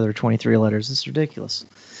needs the other 23 letters? This is ridiculous.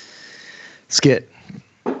 Skit.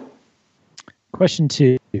 Question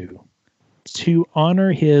 2. To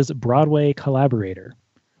honor his Broadway collaborator,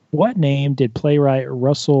 what name did playwright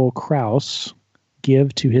Russell Crouse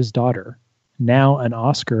give to his daughter, now an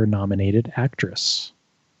Oscar-nominated actress?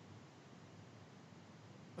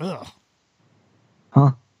 Ugh.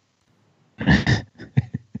 Huh?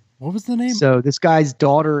 What was the name? So this guy's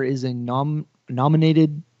daughter is a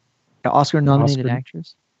nominated Oscar-nominated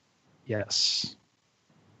actress? Yes.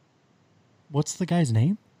 What's the guy's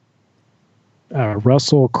name?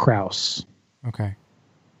 Russell Crouse. Okay.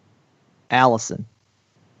 Allison.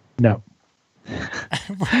 No.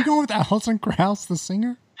 Were you going with Alison Krauss, the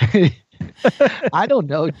singer? I don't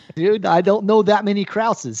know, dude. I don't know that many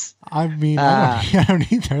Krauses. I mean, I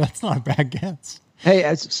don't either. That's not a bad guess.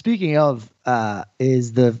 Hey, speaking of,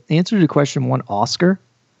 is the answer to question 1 Oscar?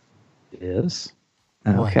 Yes.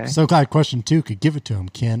 Okay. Boy, so glad question 2 could give it to him,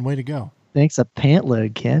 Ken. Way to go. Thanks a pant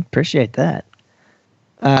load, Ken. Appreciate that.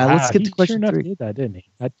 Let's get to question 3. He did that, didn't he?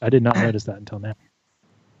 I did not notice that until now.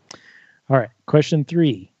 All right. Question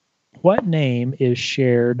 3. What name is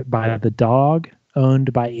shared by the dog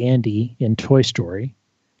owned by Andy in Toy Story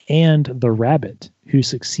and the rabbit who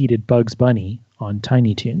succeeded Bugs Bunny on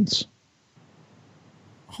Tiny Toons?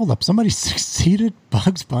 Hold up. Somebody succeeded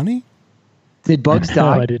Bugs Bunny? Did Bugs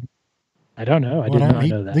die? No, I didn't. I don't know. I did not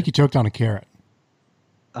know that. I think he choked on a carrot.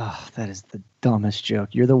 Oh, that is the dumbest joke.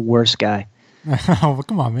 You're the worst guy. Oh,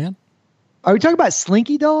 come on, man. Are we talking about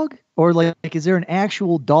Slinky Dog? Or like is there an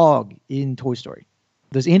actual dog in Toy Story?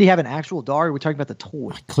 Does Andy have an actual dog? Or are we talking about the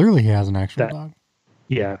toy? Clearly he has an actual dog.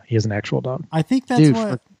 Yeah, he has an actual dog. I think that's Dude,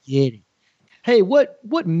 what. forget it. Hey, what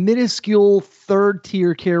minuscule third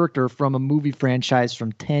tier character from a movie franchise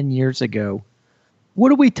from 10 years ago?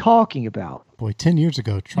 What are we talking about? Boy, 10 years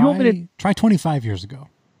ago. want me Try 25 years ago.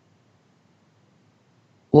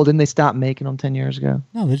 Well, didn't they stop making them 10 years ago?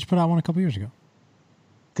 No, they just put out one a couple years ago.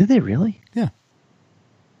 Did they really? Yeah.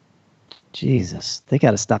 Jesus, they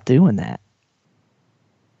got to stop doing that.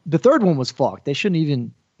 The third one was fucked. They shouldn't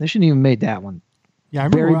even made that one. Yeah, I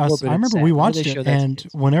Very remember morbid and we sad. Why did watched they show it, that to and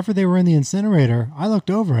kids? whenever they were in the incinerator, I looked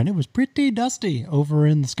over, and it was pretty dusty over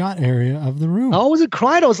in the Scott area of the room. I wasn't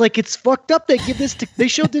crying. I was like, it's fucked up. They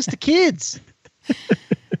showed this to kids.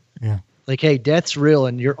 Yeah. Like, hey, death's real,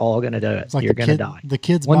 and you're all gonna do it. It's like You're the gonna kid- die. the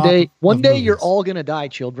Kids one Bop day. One of day, movies. you're all gonna die,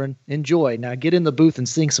 children. Enjoy. Now, get in the booth and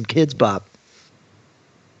sing some Kids Bop.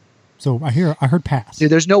 So I heard pass. Dude,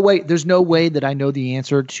 there's no way that I know the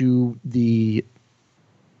answer to the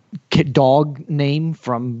dog name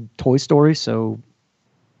from Toy Story. So,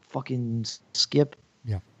 fucking skip.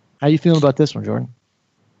 Yeah. How you feeling about this one, Jordan?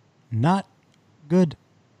 Not good.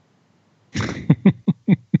 That's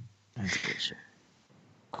bullshit.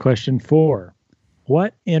 Question 4.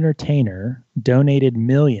 What entertainer donated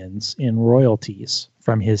millions in royalties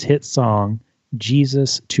from his hit song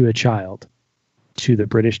Jesus to a Child to the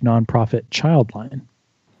British nonprofit Childline?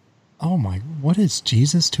 Oh my! What is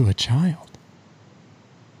Jesus to a child?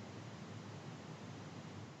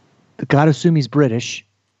 Gotta assume he's British.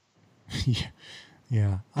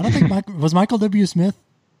 Yeah. I don't think was Michael W. Smith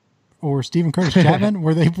or Stephen Curtis Chapman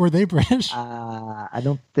were they British? I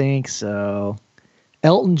don't think so.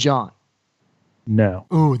 Elton John. No.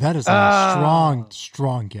 Ooh, that is a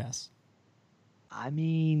strong guess. I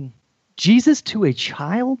mean, Jesus to a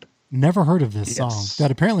Child? Never heard of this Yes. song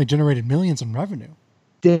that apparently generated millions in revenue.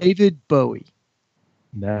 David Bowie.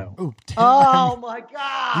 No. Ooh, Oh my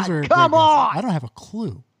God! these are Come great guesses. on! I don't have a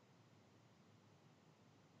clue.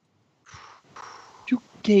 You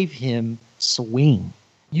gave him swing.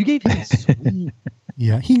 You gave him swing.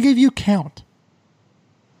 Yeah, he gave you Count.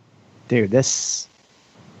 Dude, this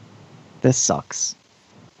sucks.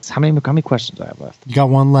 How many questions do I have left? You got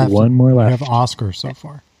one left. One more You left. have Oscar so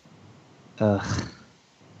far. Ugh.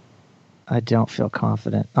 I don't feel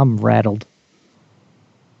confident. I'm rattled.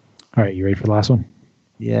 All right, you ready for the last one?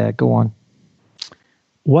 Yeah, go on.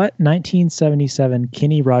 What 1977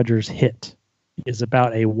 Kenny Rogers hit is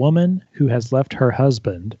about a woman who has left her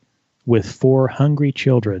husband with 4 hungry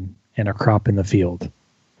children and a crop in the field?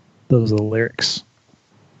 Those are the lyrics.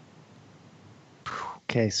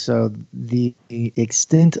 Okay, so the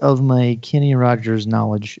extent of my Kenny Rogers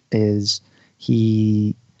knowledge is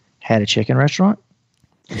he had a chicken restaurant.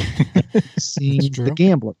 Seen true. The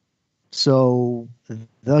Gambler. So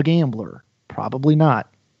The Gambler, probably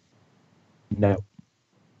not. No.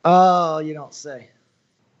 Oh, you don't say.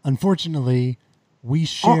 Unfortunately, we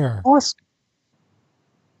share Oscar.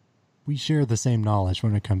 we share the same knowledge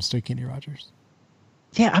when it comes to Kenny Rogers.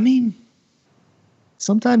 Yeah, I mean,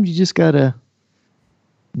 sometimes you just gotta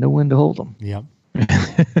know when to hold them, Yep.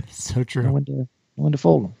 So know true. when to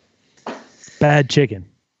fold them. Bad chicken.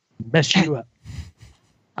 Mess you up.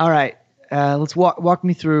 All right, let's walk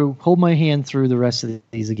me through. Hold my hand through the rest of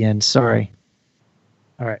these again. Sorry.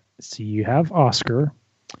 All right. So you have Oscar.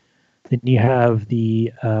 Then you have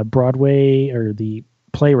the Broadway or the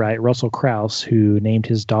playwright Russell Crouse, who named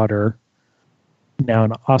his daughter, now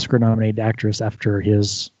an Oscar-nominated actress, after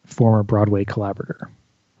his former Broadway collaborator.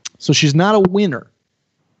 So she's not a winner.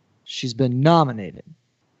 She's been nominated.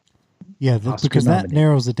 Yeah, Oscar because that nominated.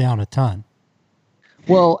 narrows it down a ton.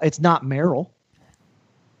 Well, it's not Meryl.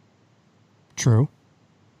 True.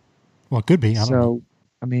 Well, it could be. I don't know. So,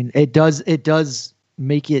 I mean, it does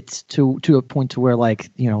make it to a point to where, like,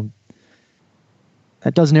 you know,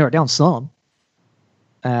 that does narrow it down some.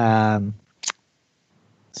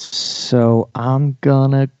 So I'm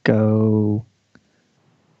gonna go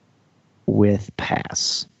with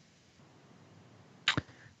pass.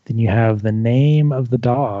 Then you have the name of the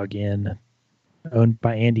dog owned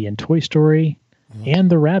by Andy in Toy Story, and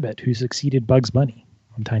the rabbit who succeeded Bugs Bunny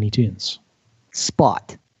on Tiny Toons.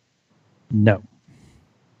 Spot. No.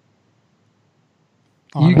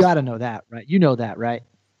 You got to know that, right? You know that, right?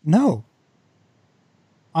 No.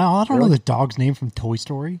 I don't know the dog's name from Toy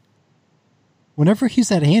Story. Whenever he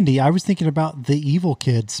said Andy, I was thinking about the evil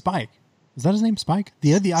kid, Spike. Is that his name, Spike?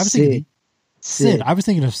 I was thinking Sid. I was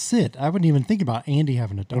thinking of Sid. I wouldn't even think about Andy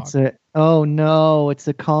having a dog. Oh no, it's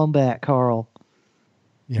a comeback, Carl.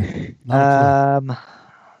 Yeah. Not a clue.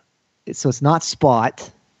 So it's not Spot.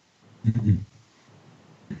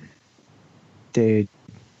 Dude,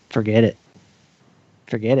 forget it.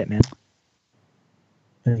 Forget it, man.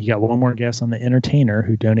 And you got one more guess on the entertainer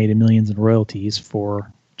who donated millions in royalties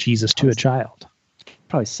for Jesus to a Child.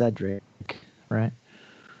 Probably Cedric, right?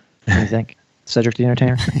 What do you think? Cedric the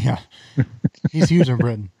Entertainer? Yeah. He's huge in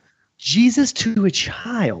Britain. Jesus to a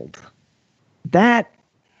Child. That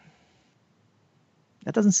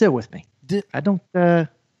doesn't sit with me. I don't.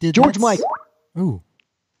 George Michael. Ooh.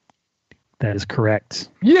 That is correct.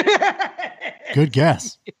 Yeah. Good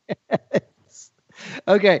guess. Yes.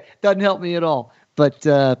 Okay, doesn't help me at all. But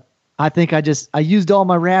I think I used all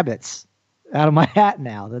my rabbits out of my hat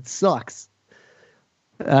now. That sucks.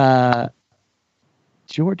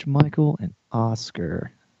 George Michael and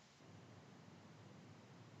Oscar.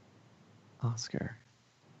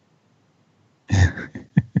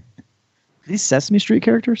 These Sesame Street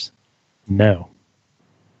characters? No.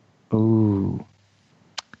 Ooh.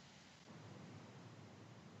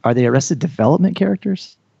 Are they Arrested Development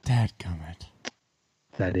characters? Dadgummit.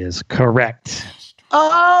 That is correct.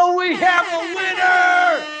 Oh, we have a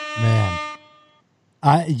winner! Man.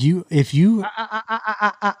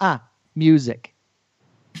 Music.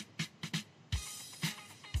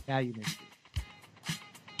 Now you missed it.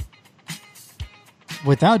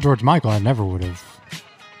 Without George Michael, I never would have.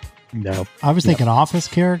 No. I was thinking Office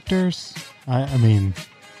characters. I mean,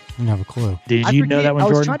 I didn't have a clue. Did you know that one,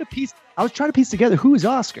 Jordan? I was trying to piece together who is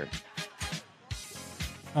Oscar.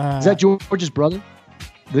 Is that George's brother?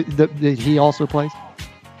 That he also plays?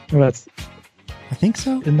 Well, I think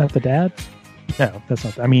so. isn't that the dad? No, that's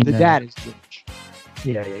not. I mean, The dad is George.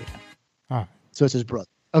 Yeah. All right. So it's his brother.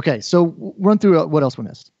 Okay, so run through what else we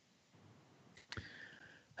missed.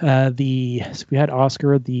 So we had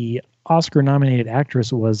Oscar. The Oscar-nominated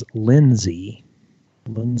actress was Lindsay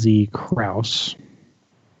Krause.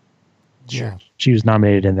 Yeah. She was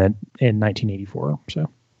nominated in 1984. So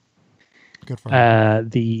Good for her.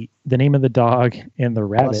 the name of the dog and the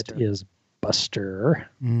rabbit Buster. is Buster,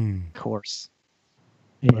 Of course.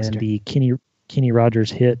 and Buster. the Kenny Rogers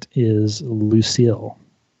hit is Lucille.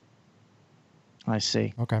 I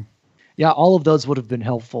see. Okay. Yeah, all of those would have been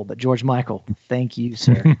helpful, but George Michael, thank you,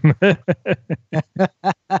 sir.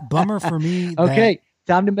 Bummer for me. Okay,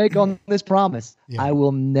 time to make on this promise. Yeah. I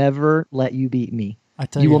will never let you beat me. I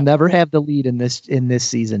tell You you, will never have the lead in this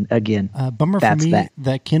season again. bummer for That's me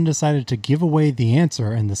that Ken decided to give away the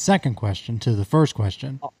answer in the second question to the first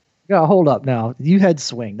question. Yeah, hold up now. You had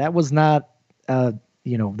swing. That was not that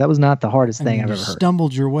was not the hardest thing And I've you ever heard.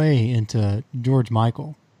 stumbled your way into George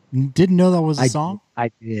Michael. Didn't know that was a song?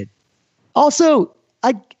 I did. Also,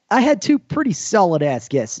 I had two pretty solid ass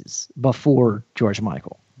guesses before George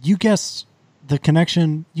Michael. You guessed the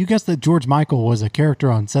connection. You guessed that George Michael was a character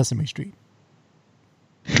on Sesame Street.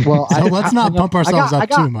 Well, So let's not bump ourselves up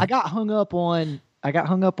too much. I got hung up on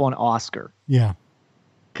Oscar Yeah.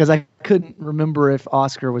 because I couldn't remember if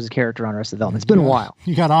Oscar was a character on Arrested Development. It's been a while.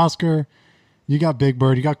 You got Oscar, you got Big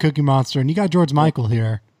Bird, you got Cookie Monster, and you got George Michael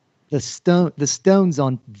here. The Stones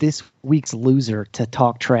on this week's loser to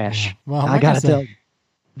talk trash. Yeah. Well, I like I gotta said, tell you,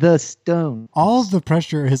 the Stones. All of the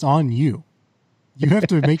pressure is on you. You have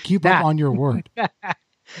to keep up on your word.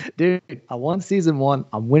 Dude, I won season 1.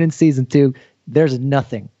 I'm winning season 2. There's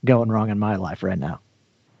nothing going wrong in my life right now,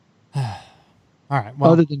 All right.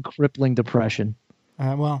 Well, other than crippling depression.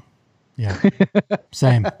 Yeah.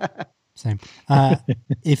 Same.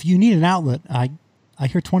 If you need an outlet, I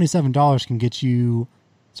hear $27 can get you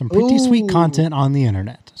some pretty sweet content on the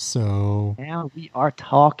internet. So, Now we are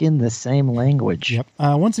talking the same language. yep.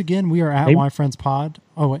 Once again, we are at Hey. Why Friends Pod.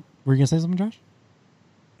 Oh, wait. Were you going to say something, Josh?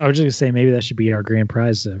 I was just gonna say maybe that should be our grand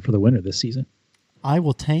prize for the winner this season. I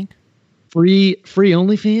will tank. Free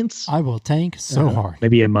OnlyFans. I will tank so hard.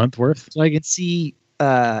 Maybe a month worth. So I can see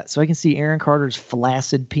Aaron Carter's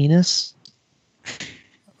flaccid penis.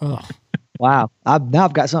 Ugh. Wow. I've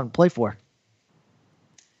got something to play for.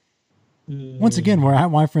 Once again, we're at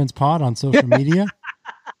Why Friends Pod on social media.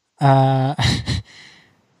 Yeah,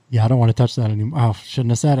 I don't want to touch that anymore. Oh,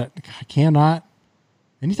 shouldn't have said it. I cannot.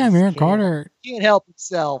 Anytime Aaron Carter, Can't help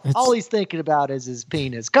himself. It's- All he's thinking about is his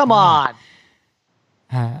penis. Come on.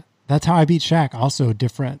 That's How I Beat Shaq. Also a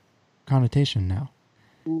different connotation now.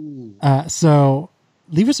 So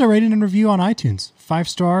leave us a rating and review on iTunes. 5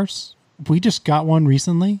 stars. We just got one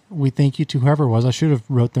recently. We thank you to whoever it was. I should have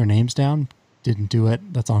wrote their names down. Didn't do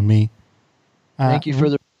it. That's on me. Thank you for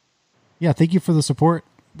the Thank you for the support.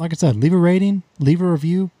 Like I said, leave a rating, leave a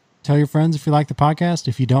review. Tell your friends if you like the podcast.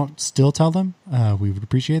 If you don't, still tell them. We would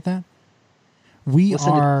appreciate that. We're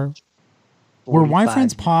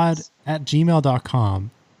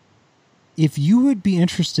yfriendspod@gmail.com. If you would be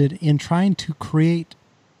interested in trying to create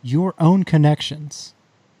your own connections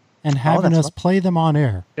and having that's us play them on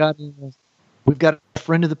air, We've got a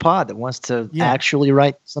friend of the pod that wants to actually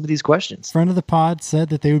write some of these questions. Friend of the pod said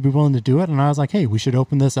that they would be willing to do it, and I was like, hey, we should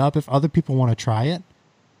open this up. If other people want to try it,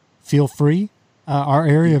 feel free. Our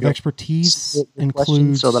area of expertise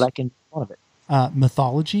includes so that I can one of it.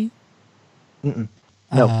 Mythology.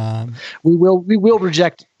 No, we will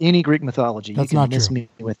reject any Greek mythology. That's you can not miss true. Me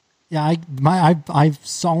with. Yeah, I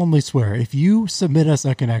solemnly swear, if you submit us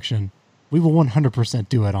a connection, we will 100%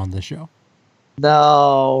 do it on this show.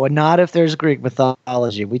 No, not if there's Greek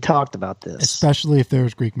mythology. We talked about this. Especially if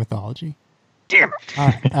there's Greek mythology. Damn it. All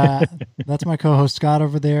right, that's my co-host Scott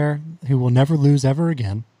over there, who will never lose ever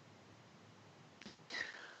again.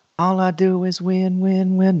 All I do is win,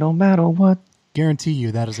 win, win, no matter what. Guarantee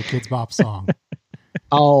you that is a Kids Bop song.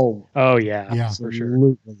 Oh yeah, for sure.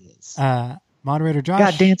 Absolutely is. Moderator Josh.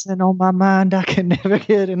 Got dancing on my mind. I can never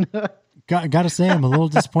get enough. Got to say, I'm a little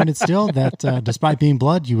disappointed still that despite being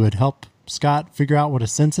blood, you would help Scott figure out what a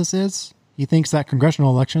census is. He thinks that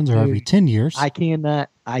congressional elections are every 10 years. I can't.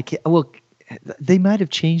 Well, they might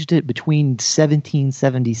have changed it between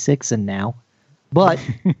 1776 and now. But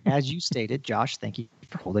as you stated, Josh, thank you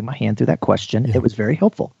for holding my hand through that question. Yeah. It was very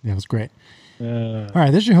helpful. Yeah, it was great. All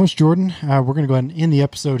right, this is your host, Jordan. We're going to go ahead and end the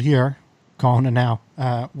episode here. Calling it now.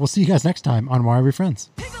 We'll see you guys next time on Why Are We Friends?